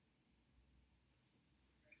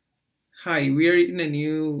Hi, we are in a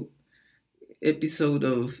new episode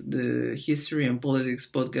of the History and Politics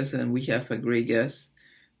podcast, and we have a great guest.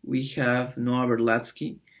 We have Noah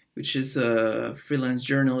Berlatsky, which is a freelance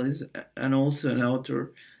journalist and also an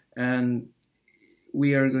author, and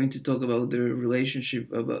we are going to talk about the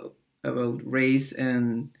relationship about race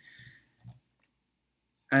and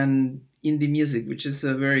indie music, which is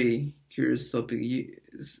a very curious topic.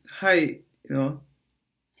 Hi, you know.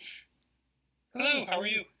 Hello, how are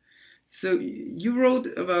you? So you wrote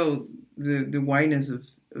about the whiteness of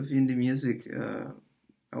indie music a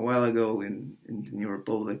while ago in the New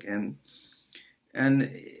Republic, and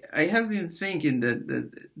I have been thinking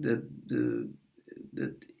that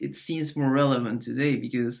it seems more relevant today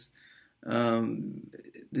because um,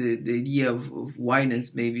 the idea of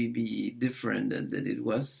whiteness maybe be different than it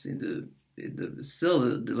was in still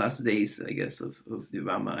the last days, I guess, of the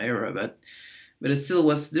Obama era, but it still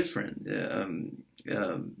was different.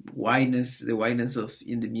 The whiteness of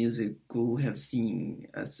in the music could have seen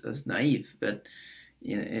as naive, but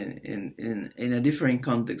in a different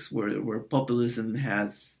context where populism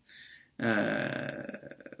has, uh,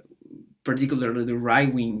 particularly the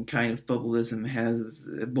right wing kind of populism, has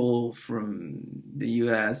evolved from the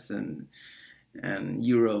U.S. and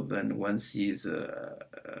Europe, and one sees the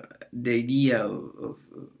idea of,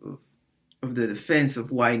 of the defense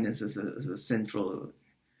of whiteness as a central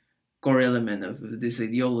core element of this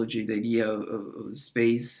ideology, the idea of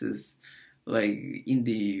spaces like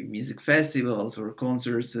indie music festivals or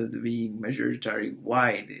concerts being majority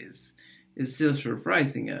white is still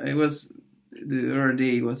surprising. I was the other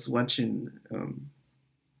day was watching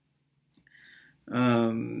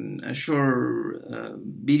a short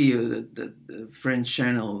video that the French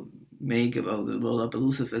channel make about the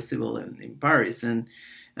Lollapalooza festival in Paris, and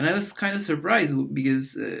I was kind of surprised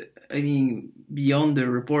because I mean, beyond the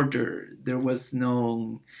reporter, there was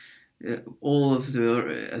no. All of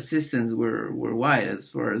the assistants were white, as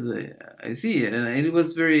far as I see it, and it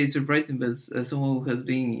was very surprising. But as someone who has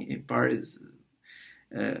been in Paris,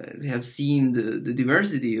 have seen the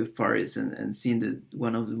diversity of Paris and seen that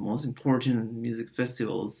one of the most important music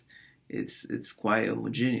festivals, it's quite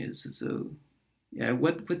homogeneous. So yeah,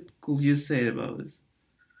 what could you say about this?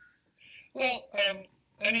 Well,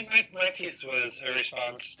 my piece was a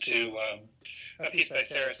response to a piece by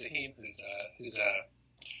Sarah Sahim, who's a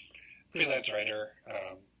freelance writer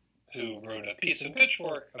who wrote a piece in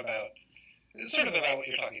Pitchfork about what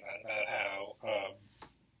you're talking about how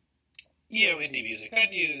indie music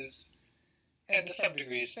venues and to some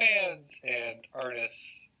degrees fans and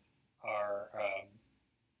artists are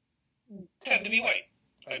tend to be white.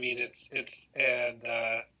 I mean, it's and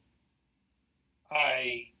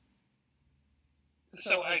I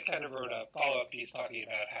so I kind of wrote a follow up piece talking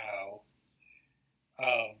about how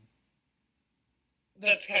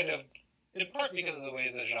that's kind of in part because of the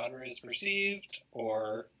way the genre is perceived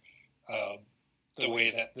or um, the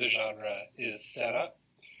way that the genre is set up.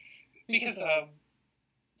 Because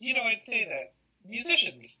I'd say that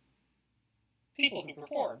musicians, people who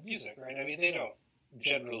perform music, right? I mean, they don't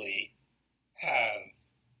generally have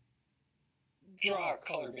draw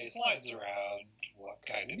color based lines around what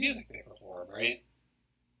kind of music they perform, right?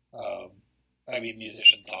 Um, I mean,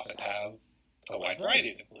 musicians often have a wide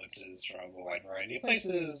variety of influences from a wide variety of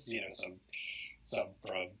places. Some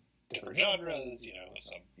from different genres.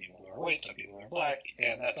 Some people who are white, some people who are black,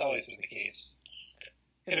 and that's always been the case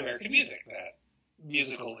in American music. That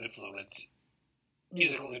musical influence,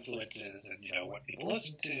 musical influences, and what people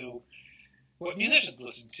listen to, what musicians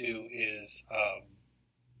listen to is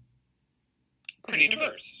pretty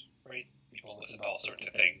diverse, right? People listen to all sorts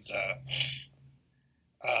of things.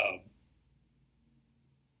 Um,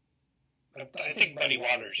 I think Muddy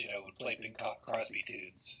Waters, would play Bing Crosby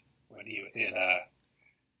tunes when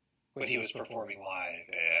he was performing live,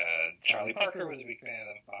 and Charlie Parker was a big fan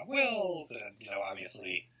of Bob Wills, and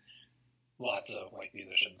obviously lots of white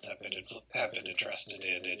musicians have been interested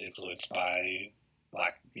in and influenced by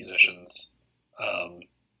black musicians.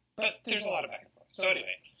 But there's a lot of back and forth. So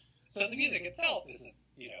anyway, so the music itself isn't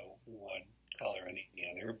one color or the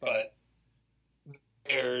other, but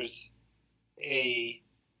there's a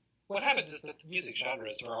what happens is that the music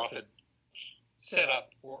genres are often set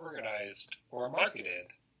up or organized or marketed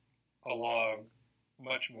along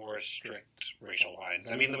much more strict racial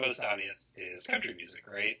lines. I mean, the most obvious is country music,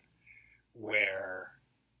 right? Where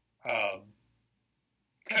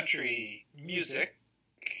country music,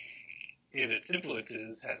 in its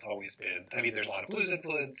influences, has always been. I mean, there's a lot of blues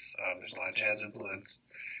influence, there's a lot of jazz influence.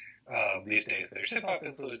 These days, there's hip hop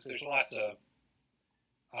influence. There's lots of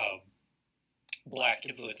black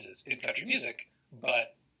influences in country music,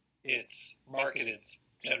 but it's marketed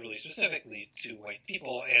generally specifically to white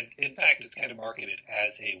people, and in fact it's kind of marketed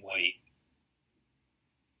as a white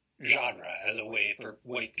genre, as a way for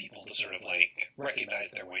white people to sort of like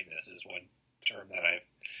recognize their whiteness, is one term that I've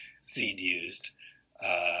seen used.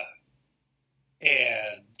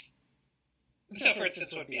 And so, for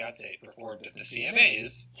instance, when Beyonce performed at the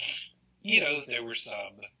CMAs, there were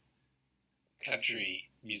some country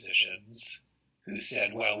musicians who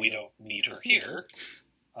said, well, we don't need her here,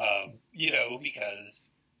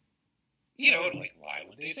 because, and like, why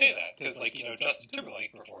would they say that? Because, like, Justin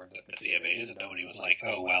Timberlake performed at the CMAs and nobody was like,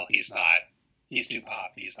 oh, well, he's too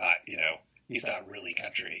pop, he's not really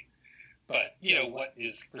country. But, what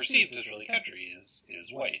is perceived as really country is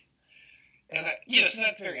white. And, so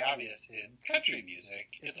that's very obvious in country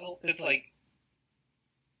music. It's like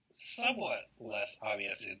somewhat less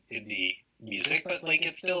obvious in indie music, but, like,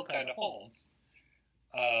 it still kind of holds.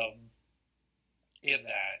 In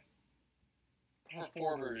that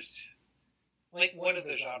performers, like, one of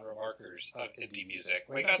the genre markers of indie music,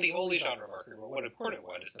 like, not the only genre marker, but one important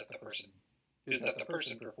one, is that the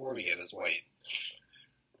person performing it is white.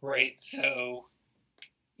 Right? So,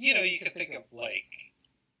 you can think of, like,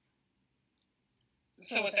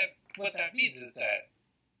 so what that means is that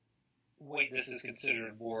whiteness is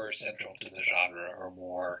considered more central to the genre, or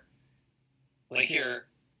more, like,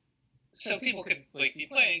 so people could, like, be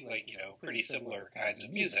playing, like, pretty similar kinds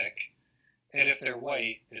of music, and if they're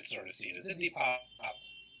white, it's sort of seen as indie pop,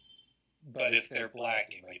 but if they're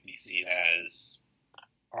black, it might be seen as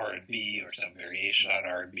R&B or some variation on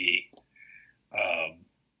R&B.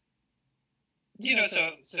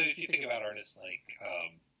 So if you think about artists like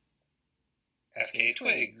FKA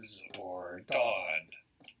Twigs, or Dawn,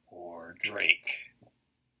 or Drake,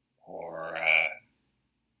 or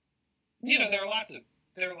there are lots,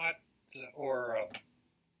 or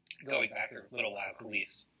going back a little while,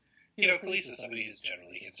 Khalees. Khalees is somebody who's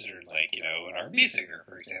generally considered, like, an R&B singer,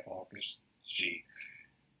 for example, because she's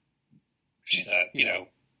a,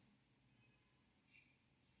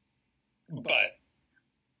 but,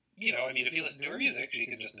 if you listen to her music, she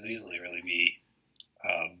can just as easily really be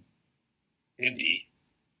indie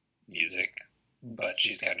music, but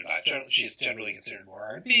she's kind of not. She's generally considered more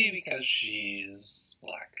R&B because she's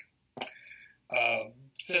black.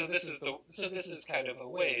 So this is kind of a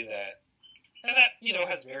way that, and that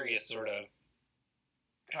has various sort of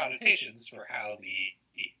connotations for how the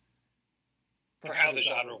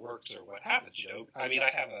genre works, or what happens. I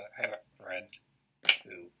have a friend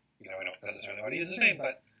who, I don't necessarily want to use his name,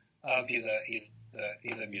 but he's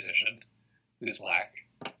a musician who's black.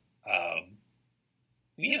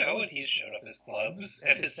 And he's shown up at clubs,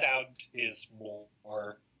 and his sound is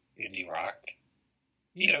more indie rock.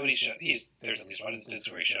 And there's at least one instance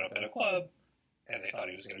where he showed up at a club, and they thought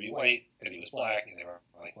he was going to be white, and he was black, and they were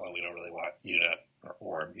like, well, we don't really want you to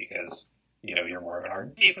perform because, you're more of an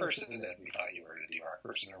R&B person, and we thought you were an indie rock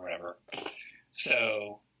person, or whatever.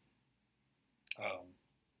 So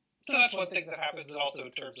that's one thing that happens, and also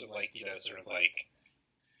in terms of, like, sort of like,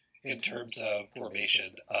 in terms of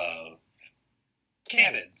formation of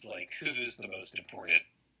canons, like, who's the most important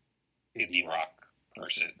indie rock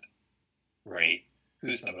person, right?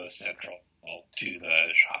 Who's the most central to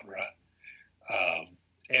the genre?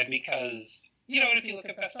 And because, and if you look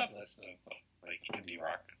at best of lists of, like, indie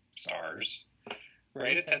rock stars,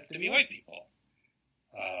 right, it tends to be white people.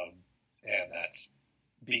 And that's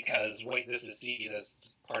because whiteness is seen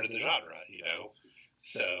as part of the genre,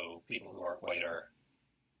 so people who aren't white are,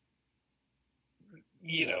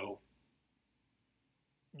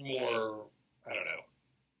 more, I don't know,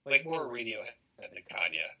 like, more Radiohead than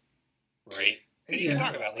Kanye, right? And you can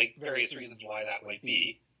talk about, like, various reasons why that might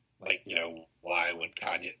be, like, why would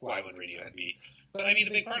Radiohead be? But I mean,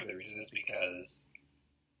 a big part of the reason is because,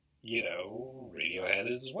 Radiohead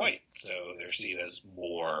is white, so they're seen as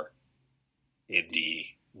more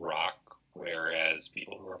indie rock, whereas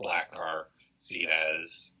people who are black are seen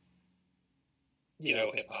as,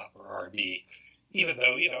 hip hop or R&B, even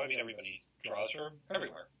though, everybody draws from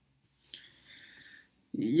everywhere.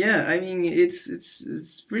 Yeah,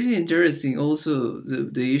 it's pretty interesting. Also,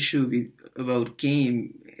 the issue about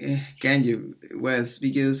Kanye West,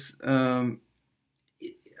 because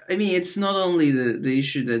it's not only the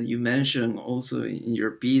issue that you mentioned also in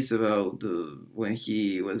your piece about when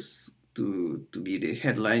he was to be the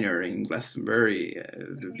headliner in Glastonbury,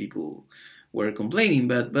 the people were complaining,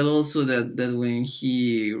 but also that when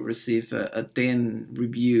he received a 10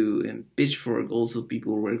 review in Pitchfork, also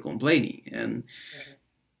people were complaining, and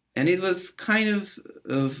it was kind of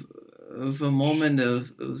a moment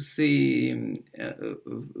of seeing,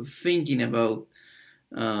 of thinking about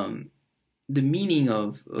the meaning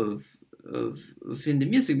of of indie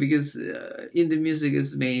music, because indie music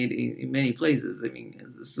is made in many places. I mean,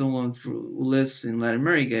 as someone who lives in Latin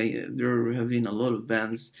America, there have been a lot of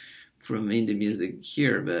bands from indie music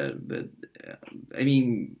here, but I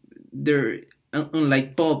mean, there,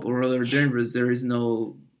 unlike pop or other genres, there is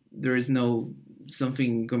no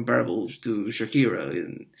something comparable to Shakira.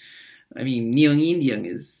 And I mean, Neon Indian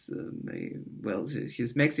is well,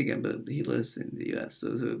 he's Mexican, but he lives in the U.S.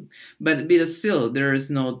 But still, there is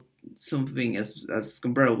not something as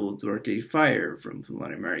comparable to Arcade Fire from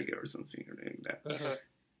Latin America or something like that. Uh-huh.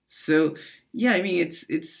 So yeah, I mean,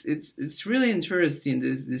 it's really interesting,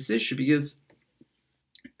 this issue, because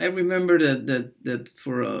I remember that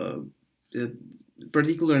for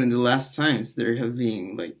particularly in the last times, there have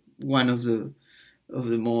been like one of the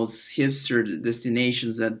most hipster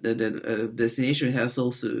destinations, that destination has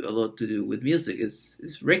also a lot to do with music, is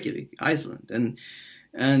Reykjavik, Iceland.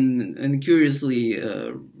 And curiously,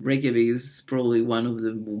 Reykjavik is probably one of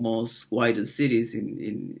the most widest cities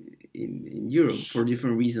in Europe, for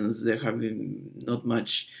different reasons. There have been not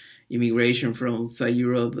much immigration from outside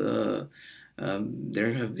Europe.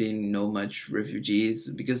 There have been no much refugees,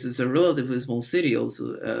 because it's a relatively small city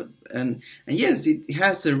also, and yes, it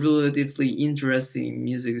has a relatively interesting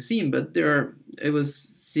music scene. But I was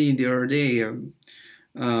seeing the other day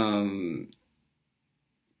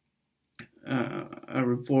a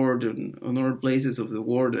report on other places of the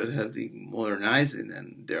world that have been modernizing,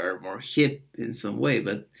 and they are more hip in some way,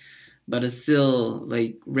 but it's still,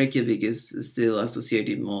 like, Reykjavik is still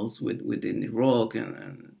associated most with indie rock,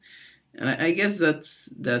 and I guess that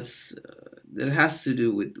has to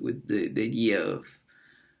do with the idea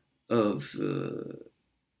of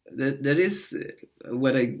that is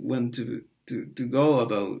what I want to go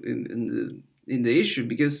about in the issue,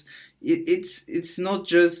 because it's not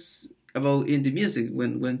just about indie music.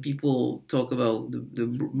 When people talk about the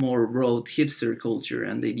more broad hipster culture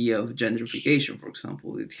and the idea of gentrification, for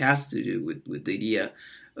example, it has to do with the idea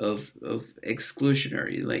of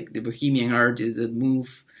exclusionary, like the bohemian artists that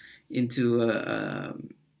move into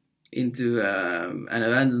an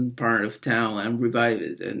abandoned part of town and revive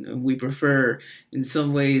it. And we prefer, in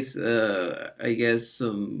some ways, I guess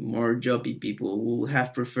some more jobby people will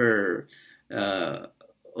have prefer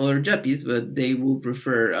other jobbies, but they will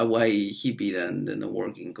prefer a white hippie than a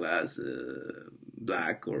working class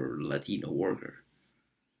black or Latino worker.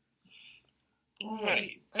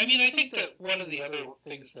 Right. I mean, I think that one of the other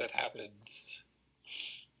things that happens,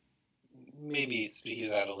 maybe speaking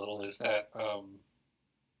of that a little, is that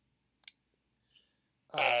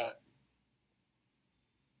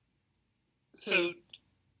so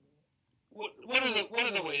one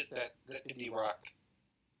of the ways that indie rock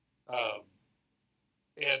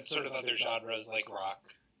and sort of other genres like rock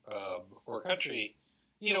or country,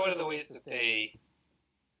 one of the ways that they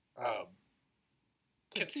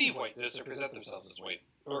conceive whiteness or present themselves as white,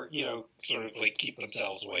 or sort of like keep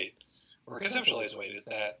themselves white or conceptualize white, is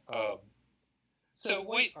that so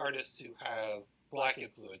white artists who have black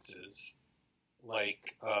influences,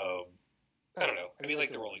 like I don't know, I mean,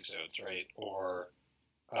 like the Rolling Stones, right, or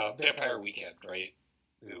Vampire Weekend, right,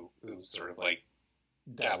 who sort of like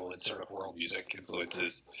dabble in sort of world music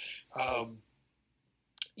influences. When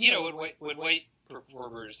white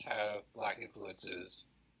performers have black influences,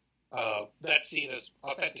 that's seen as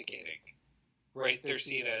authenticating, right? They're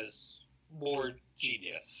seen as more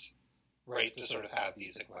genius, right, to sort of have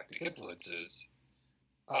these eclectic influences.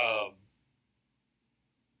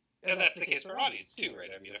 And that's the case for an audience too,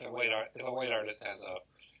 right? I mean, if a white artist has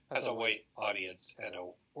a white audience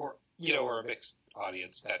or a mixed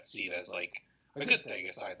audience, that's seen as like a good thing,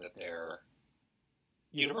 a sign that they're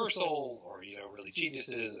universal or really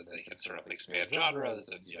geniuses, and they can sort of expand genres,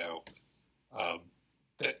 and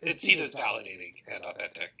that it's seen as validating and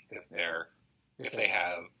authentic if they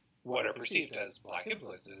have what are perceived as black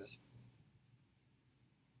influences.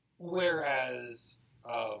 Whereas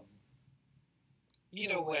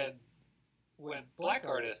when black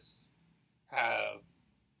artists have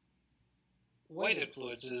white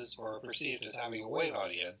influences or are perceived as having a white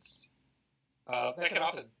audience, that can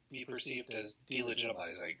often be perceived as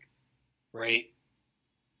delegitimizing, right?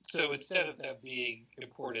 So instead of them being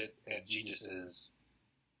important and geniuses,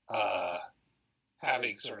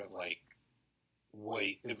 having sort of like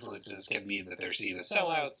white influences can mean that they're seen as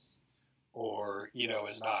sellouts or,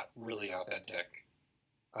 as not really authentic.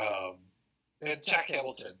 And Jack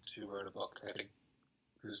Hamilton, who wrote a book, I think,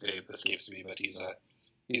 whose name escapes me, but he's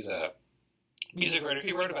a music writer.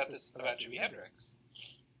 He wrote about Jimi Hendrix,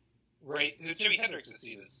 right? Jimi Hendrix is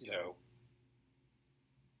seen as,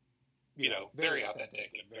 very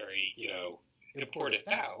authentic and very, important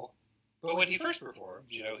now, But when he first performed,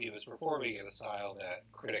 he was performing in a style that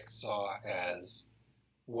critics saw as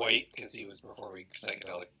white because he was performing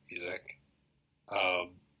psychedelic music.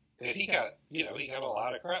 And he got a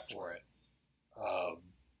lot of crap for it.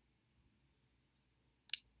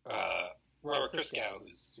 Robert Christgau,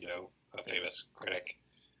 who's, a famous critic,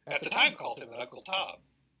 at the time called him an Uncle Tom,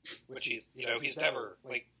 which he's never,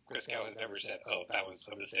 like, Christgau has never said, oh, that was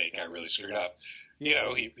a mistake, I really screwed up.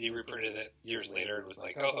 He reprinted it years later and was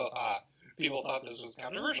like, people thought this was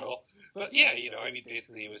controversial. But yeah,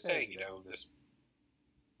 basically he was saying, this,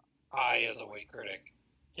 I, as a white critic,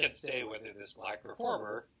 can say whether this black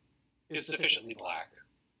performer is sufficiently black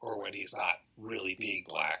or when he's not really being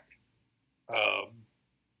black.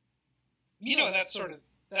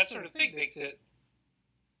 That sort of thing makes it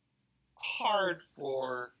hard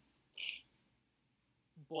for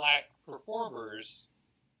black performers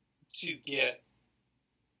to get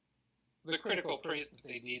the critical praise that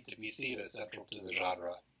they need to be seen as central to the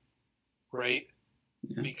genre, right?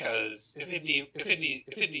 Yeah. Because if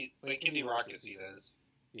indie rock is seen as,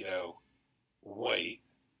 white,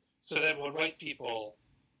 so then when white people,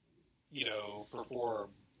 perform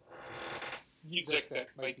music that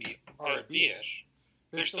might be R&B-ish,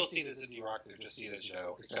 they're still seen as indie rock. They're just seen as,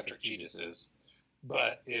 eccentric geniuses.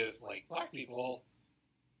 But if, like, black people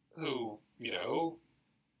who,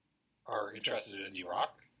 are interested in indie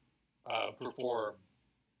rock, perform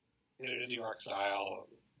in an indie rock style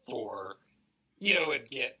for, and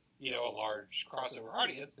get, a large crossover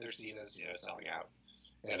audience, they're seen as, selling out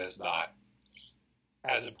and as not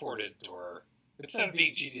as important, or instead of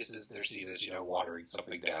being geniuses, they're seen as, watering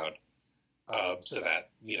something down. So that,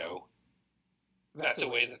 that's a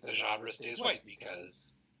way that the genre stays white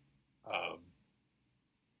because,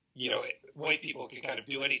 white people can kind of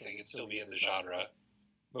do anything and still be in the genre,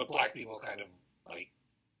 but black people kind of, like,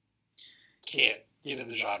 can't get in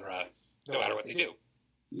the genre no matter what they do.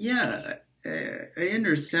 Yeah, I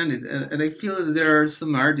understand it, and I feel that there are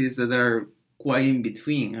some artists that are quite in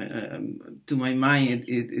between. To my mind,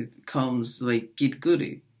 it comes like Kid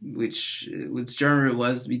Cudi, which genre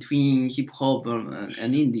was between hip hop and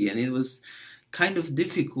indie, and it was kind of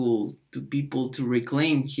difficult to people to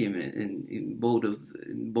reclaim him in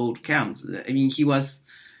both camps. I mean, he was.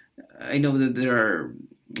 I know that there are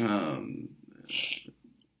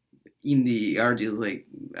indie artists like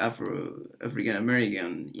African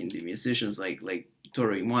American indie musicians like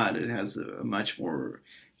Toro y Moi that has a much more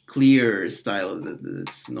clear style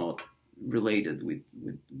that's not related with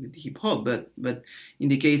hip hop, but in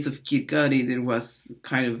the case of Kid Cudi, there was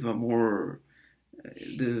kind of a more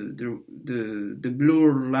the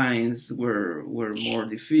blur lines were more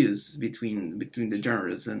diffuse between the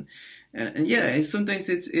genres, and yeah, sometimes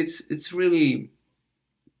it's really.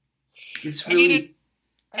 It's not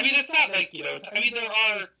like, there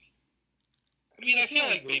are. I feel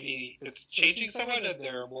like maybe it's changing somewhat, and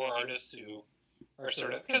there are more artists who are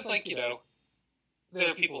sort of, because, like, there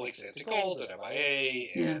are people like Santa Gold and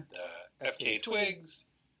MIA and FK Twigs.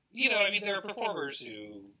 There are performers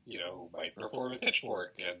who, might perform at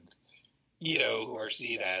Pitchfork and, who are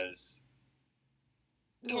seen as,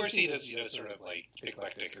 sort of like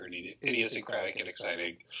eclectic or idiosyncratic and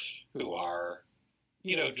exciting, who are,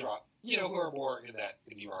 who are more in that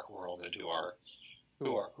indie rock world and who are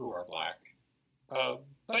black. But,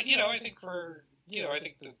 I think I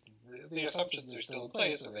think that the assumptions are still in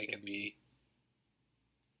place, and they can be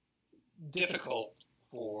difficult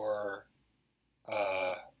for,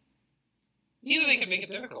 they can make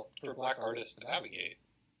it difficult for black artists to navigate,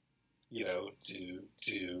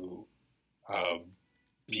 to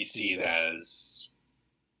be seen as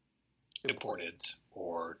important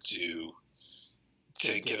or to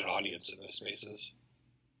get an audience in those spaces.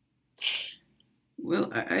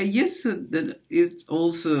 Well, I guess that it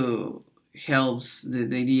also helps the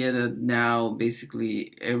idea that now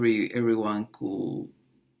basically everyone could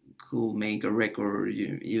make a record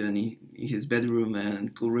even in his bedroom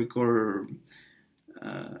and could record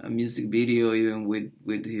a music video even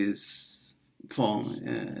with his phone,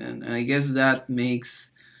 and I guess that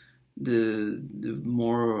makes the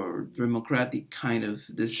more democratic kind of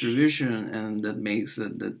distribution, and that makes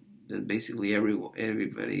that basically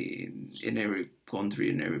everybody in every country,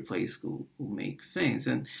 in every place will make things.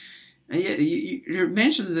 And yeah, you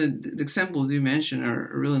mentioned the examples you mentioned are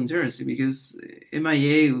really interesting, because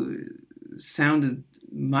MIA sounded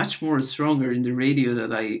much more stronger in the radio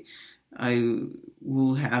than I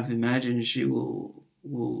will have imagined she will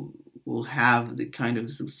have the kind of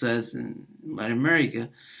success in Latin America.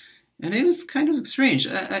 And it was kind of strange.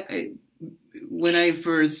 I when I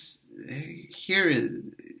first hear it,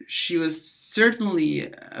 she was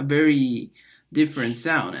certainly a very different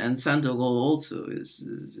sound. And Santo Gol also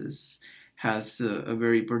has a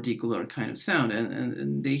very particular kind of sound,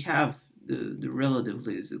 and they have the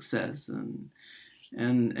relatively success, and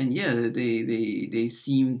yeah, they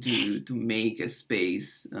seem to make a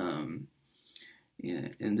space in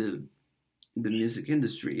the music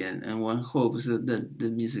industry, and one hopes that the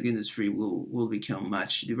music industry will become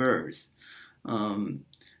much diverse. Um,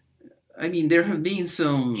 I mean, there have been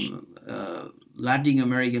some Latin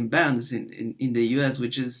American bands in the U.S.,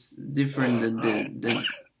 which is different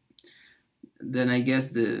than I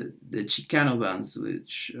guess the Chicano bands,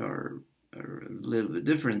 which are a little bit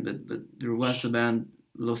different. But there was a band,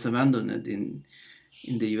 Los Abandonados,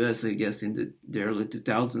 in the U.S., I guess, in the early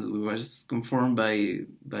 2000s, which was conformed by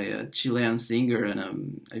a Chilean singer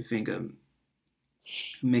and I think a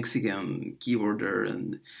Mexican keyboarder,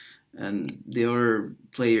 and the other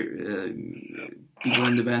people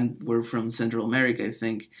in the band were from Central America, I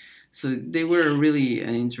think. So they were really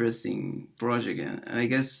an interesting project, and I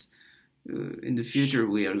guess in the future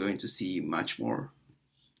we are going to see much more.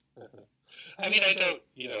 I mean, I don't,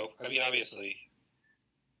 I mean, obviously,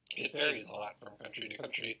 it varies a lot from country to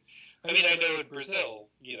country. I mean, I know in Brazil,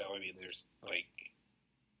 I mean, there's like,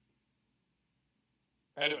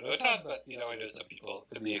 I don't know a ton, but I know some people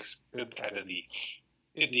in the experimental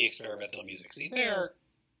music scene there,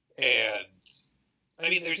 and I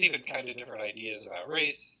mean, there's even kind of different ideas about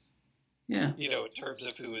race. Yeah. In terms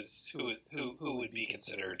of who would be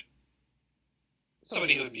considered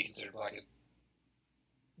somebody who would be considered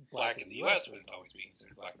black in the U.S. wouldn't always be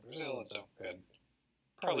considered black in Brazil, and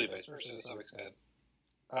probably vice versa to some extent.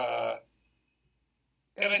 And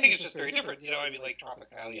I think it's just very different. I mean, like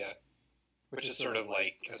Tropicalia, which is sort of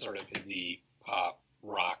like a sort of indie pop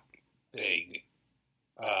rock thing,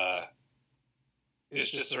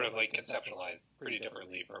 is just sort of like conceptualized pretty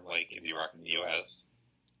differently from like indie rock in the U.S.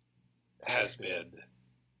 has been.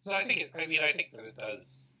 So I think I think that it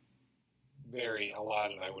does vary a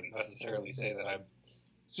lot, and I wouldn't necessarily say that I'm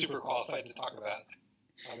super qualified to talk about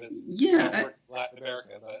this. Latin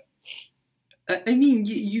America, but. I mean,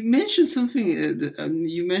 you mentioned something.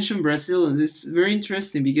 You mentioned Brazil, and it's very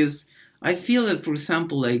interesting because I feel that, for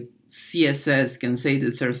example, like CSS, Can Say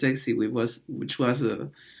That They're Sexy, which was a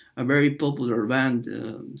very popular band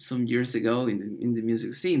some years ago in the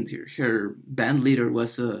music scene. Her band leader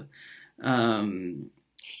was a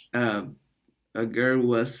girl who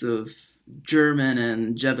was of German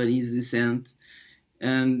and Japanese descent,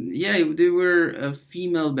 and yeah, they were a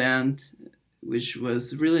female band, which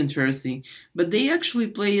was really interesting. But they actually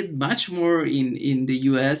played much more in the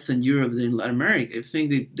US and Europe than in Latin America. I think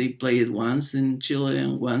they played once in Chile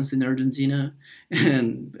and once in Argentina,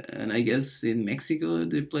 and I guess in Mexico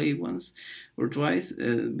they played once or twice.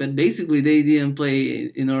 But basically they didn't play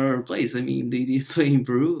in other place. I mean, they didn't play in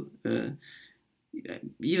Peru.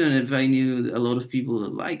 Even if I knew a lot of people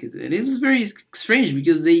that like it, and it was very strange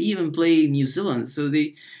because they even play New Zealand. So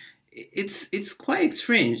it's quite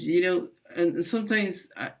strange, And sometimes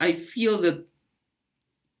I feel that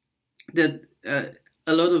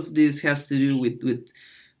a lot of this has to do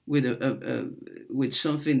with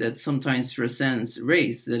something that sometimes transcends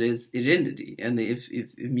race, that is identity. And if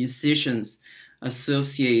musicians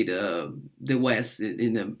associate the West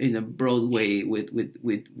in a broad way with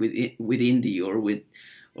indie or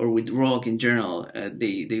with rock in general,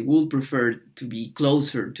 they will prefer to be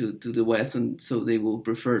closer to the West, and so they will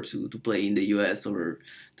prefer to play in the US or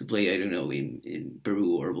to play, I don't know, in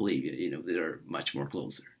Peru or Bolivia, that are much more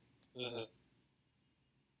closer. Uh-huh.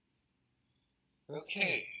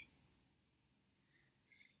 Okay.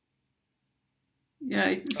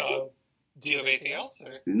 Yeah. Do you have anything else?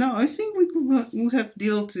 Or? No, I think we have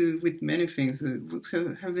dealt with many things. It was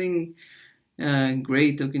having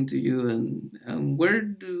great talking to you. And where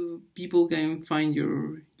do people can find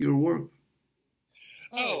your work?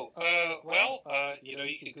 Oh, well,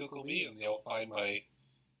 you can Google me and you'll find my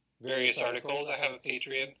various articles. I have a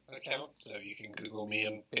Patreon account, so you can Google me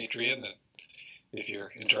on Patreon, and if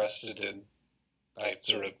you're interested in, I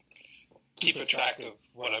sort of keep a track of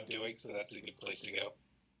what I'm doing, so that's a good place to go.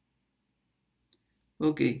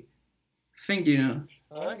 Okay. Thank you.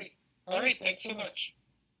 All right. Thanks so much.